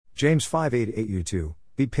James 5:8-8 You too,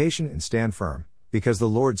 be patient and stand firm, because the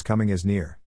Lord's coming is near.